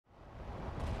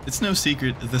It's no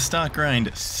secret, the stock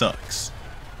grind sucks.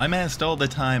 I'm asked all the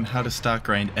time how to stock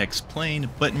grind X plane,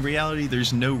 but in reality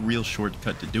there's no real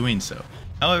shortcut to doing so.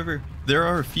 However, there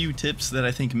are a few tips that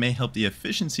I think may help the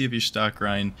efficiency of your stock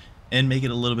grind and make it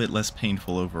a little bit less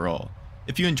painful overall.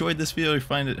 If you enjoyed this video or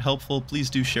find it helpful, please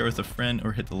do share with a friend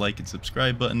or hit the like and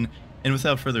subscribe button. And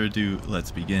without further ado, let's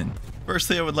begin.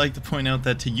 Firstly, I would like to point out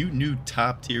that to you new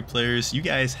top tier players, you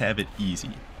guys have it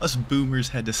easy. Us boomers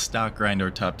had to stock grind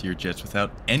our top tier jets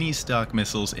without any stock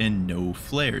missiles and no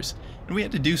flares, and we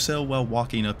had to do so while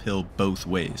walking uphill both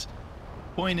ways.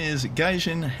 Point is,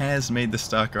 Gaijin has made the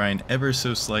stock grind ever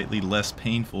so slightly less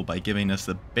painful by giving us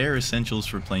the bare essentials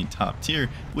for playing top tier,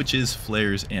 which is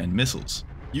flares and missiles.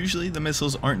 Usually the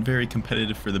missiles aren't very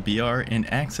competitive for the BR,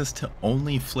 and access to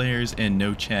only flares and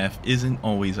no chaff isn't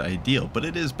always ideal, but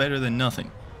it is better than nothing.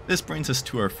 This brings us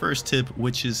to our first tip,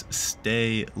 which is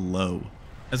stay low.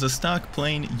 As a stock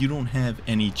plane, you don't have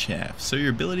any chaff, so your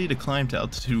ability to climb to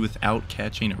altitude without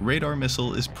catching a radar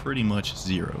missile is pretty much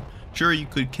zero. Sure, you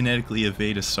could kinetically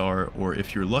evade a SAR, or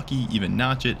if you're lucky, even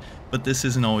notch it, but this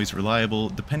isn't always reliable,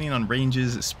 depending on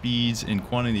ranges, speeds, and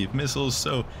quantity of missiles,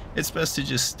 so it's best to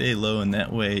just stay low, and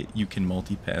that way you can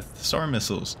multipath the SAR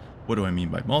missiles. What do I mean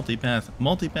by multipath?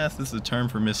 Multipath is the term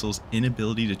for missiles'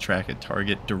 inability to track a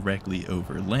target directly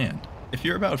over land. If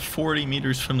you're about 40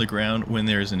 meters from the ground when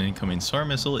there is an incoming SAR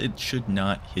missile, it should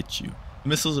not hit you. The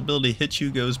missile's ability to hit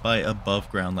you goes by above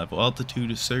ground level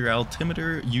altitude, so your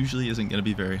altimeter usually isn't going to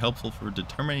be very helpful for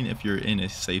determining if you're in a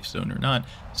safe zone or not,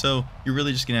 so you're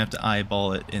really just going to have to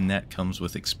eyeball it, and that comes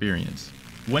with experience.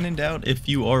 When in doubt, if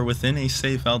you are within a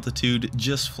safe altitude,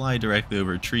 just fly directly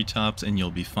over treetops and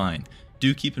you'll be fine.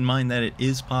 Do keep in mind that it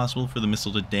is possible for the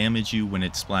missile to damage you when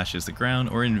it splashes the ground,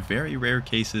 or in very rare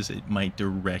cases it might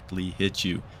directly hit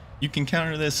you. You can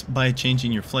counter this by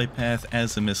changing your flight path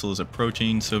as the missile is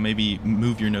approaching, so maybe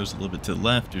move your nose a little bit to the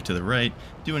left or to the right,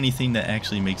 do anything that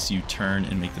actually makes you turn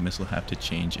and make the missile have to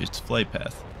change its flight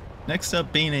path. Next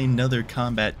up, being another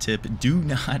combat tip, do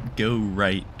not go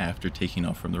right after taking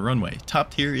off from the runway. Top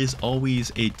tier is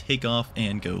always a takeoff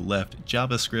and go left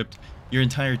JavaScript. Your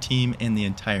entire team and the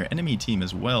entire enemy team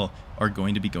as well are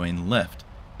going to be going left.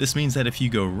 This means that if you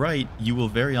go right, you will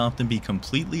very often be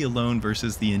completely alone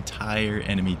versus the entire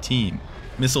enemy team.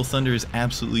 Missile Thunder is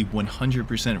absolutely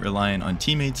 100% reliant on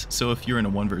teammates, so if you're in a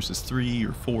 1 versus 3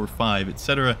 or 4 or 5,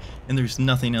 etc., and there's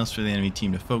nothing else for the enemy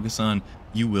team to focus on,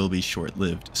 you will be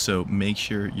short-lived, so make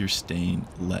sure you're staying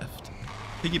left.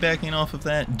 Piggybacking off of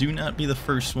that, do not be the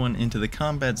first one into the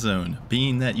combat zone,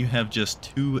 being that you have just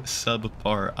 2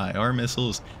 subpar IR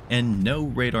missiles and no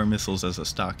radar missiles as a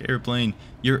stock airplane.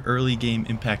 Your early game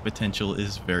impact potential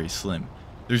is very slim.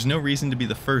 There's no reason to be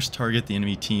the first target the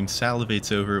enemy team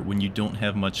salivates over when you don't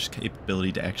have much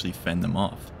capability to actually fend them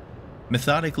off.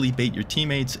 Methodically bait your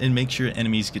teammates and make sure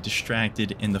enemies get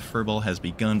distracted and the furball has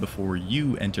begun before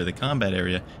you enter the combat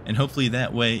area, and hopefully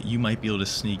that way you might be able to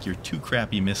sneak your 2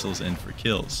 crappy missiles in for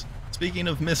kills. Speaking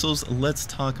of missiles, let's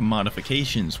talk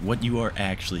modifications, what you are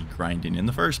actually grinding in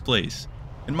the first place.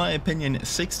 In my opinion,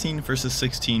 16 vs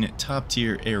 16 top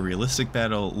tier air realistic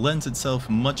battle lends itself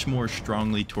much more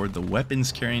strongly toward the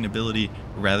weapons carrying ability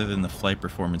rather than the flight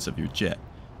performance of your jet.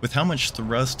 With how much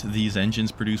thrust these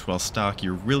engines produce while stock,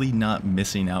 you're really not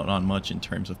missing out on much in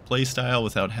terms of playstyle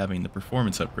without having the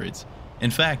performance upgrades. In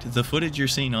fact, the footage you're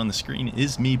seeing on the screen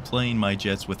is me playing my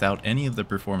jets without any of the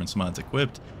performance mods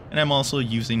equipped, and I'm also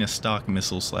using a stock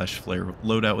missile/flare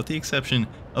loadout with the exception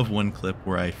of one clip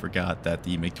where I forgot that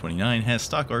the MiG-29 has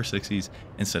stock R60s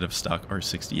instead of stock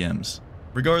R60Ms.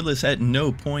 Regardless, at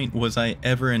no point was I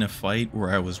ever in a fight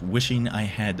where I was wishing I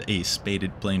had a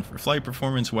spaded plane for flight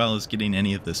performance while I was getting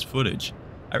any of this footage.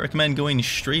 I recommend going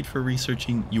straight for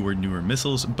researching your newer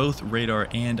missiles, both radar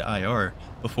and IR,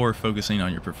 before focusing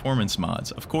on your performance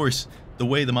mods. Of course, the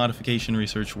way the modification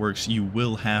research works, you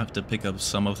will have to pick up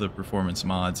some of the performance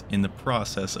mods in the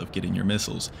process of getting your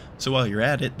missiles. So while you're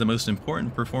at it, the most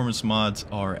important performance mods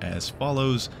are as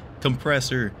follows: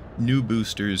 compressor, new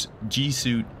boosters,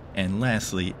 G-suit, and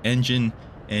lastly, engine,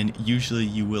 and usually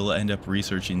you will end up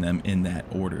researching them in that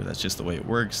order. That's just the way it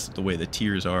works, the way the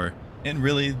tiers are, and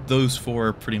really those 4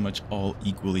 are pretty much all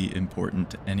equally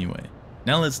important anyway.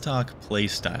 Now let's talk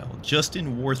playstyle. Just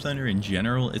in War Thunder in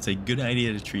general, it's a good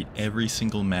idea to treat every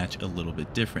single match a little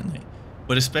bit differently,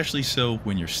 but especially so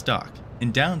when you're stock.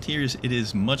 In down tiers, it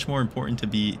is much more important to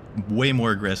be way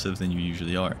more aggressive than you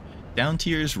usually are. Down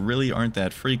tiers really aren't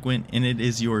that frequent, and it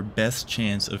is your best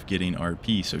chance of getting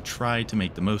RP, so try to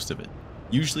make the most of it.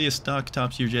 Usually a stock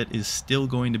top tier jet is still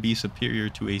going to be superior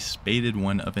to a spaded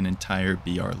one of an entire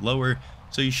BR lower,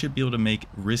 so you should be able to make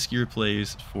riskier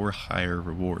plays for higher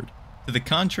reward. To the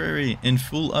contrary, in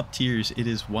full up tiers, it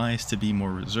is wise to be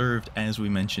more reserved. As we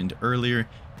mentioned earlier,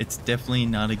 it's definitely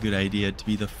not a good idea to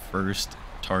be the first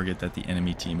target that the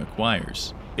enemy team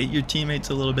acquires. Bait your teammates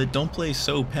a little bit, don't play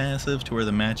so passive to where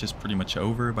the match is pretty much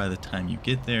over by the time you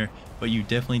get there, but you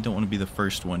definitely don't want to be the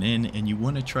first one in, and you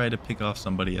want to try to pick off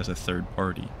somebody as a third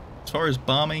party. As far as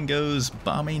bombing goes,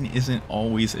 bombing isn't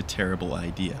always a terrible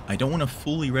idea. I don't want to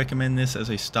fully recommend this as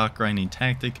a stock grinding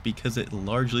tactic because it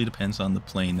largely depends on the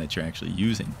plane that you're actually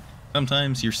using.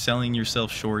 Sometimes you're selling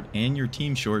yourself short and your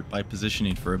team short by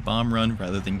positioning for a bomb run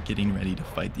rather than getting ready to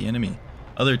fight the enemy.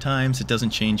 Other times it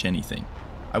doesn't change anything.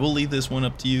 I will leave this one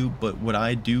up to you, but what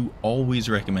I do always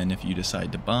recommend if you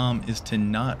decide to bomb is to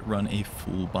not run a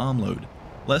full bomb load.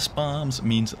 Less bombs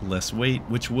means less weight,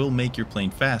 which will make your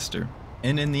plane faster.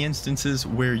 And in the instances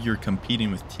where you're competing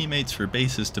with teammates for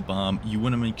bases to bomb, you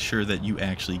want to make sure that you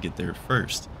actually get there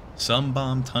first. Some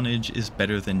bomb tonnage is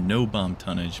better than no bomb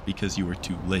tonnage because you are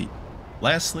too late.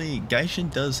 Lastly,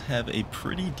 Gaishin does have a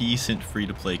pretty decent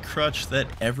free-to-play crutch that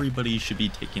everybody should be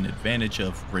taking advantage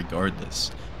of regardless: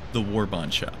 the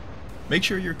Warbond Shop. Make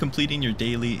sure you're completing your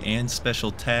daily and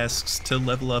special tasks to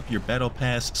level up your Battle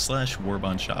Pass /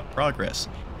 Warbond Shop progress.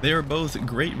 They are both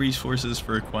great resources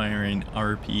for acquiring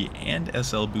RP and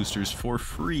SL boosters for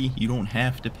free. You don't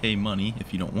have to pay money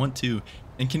if you don't want to,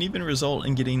 and can even result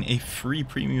in getting a free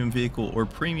premium vehicle or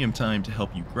premium time to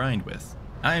help you grind with.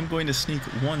 I am going to sneak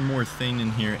one more thing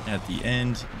in here at the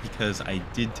end because I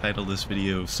did title this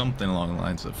video something along the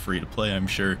lines of free to play, I'm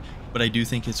sure, but I do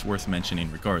think it's worth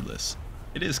mentioning regardless.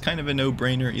 It is kind of a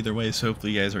no-brainer either way, so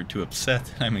hopefully you guys aren't too upset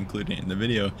that I'm including it in the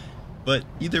video. But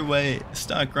either way,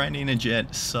 stock grinding a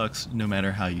jet sucks no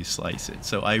matter how you slice it.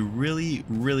 So I really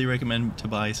recommend to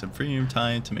buy some premium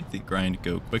time to make the grind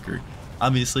go quicker.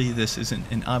 Obviously, this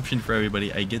isn't an option for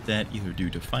everybody. I get that, either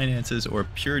due to finances or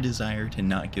pure desire to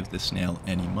not give the snail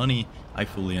any money. I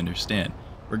fully understand.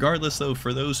 Regardless though,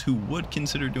 for those who would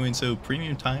consider doing so,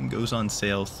 premium time goes on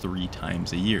sale 3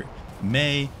 times a year.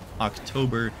 May,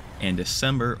 October, and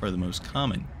December are the most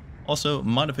common. Also,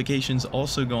 modifications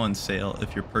also go on sale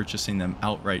if you're purchasing them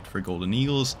outright for Golden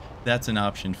Eagles. That's an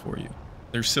option for you.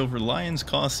 Their Silver Lions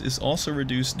cost is also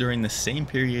reduced during the same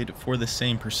period for the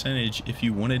same percentage if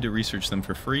you wanted to research them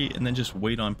for free and then just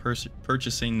wait on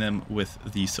purchasing them with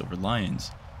the Silver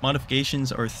Lions.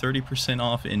 Modifications are 30%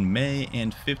 off in May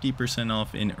and 50%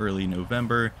 off in early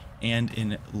November and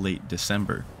in late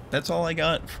December. That's all I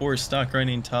got for stock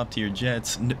grinding top tier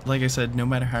jets. Like I said, no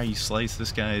matter how you slice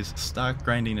this, guys, stock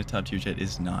grinding a top tier jet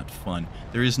is not fun.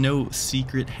 There is no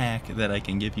secret hack that I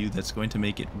can give you that's going to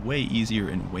make it way easier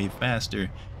and way faster.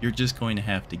 You're just going to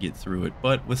have to get through it.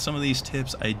 But with some of these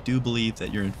tips, I do believe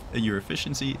that your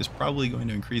efficiency is probably going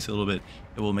to increase a little bit.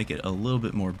 It will make it a little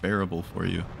bit more bearable for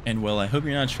you. And well, I hope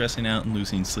you're not stressing out and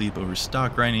losing sleep over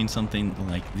stock grinding something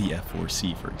like the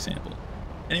F4C, for example.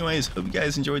 Anyways, hope you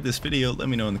guys enjoyed this video. Let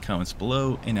me know in the comments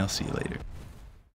below, and I'll see you later.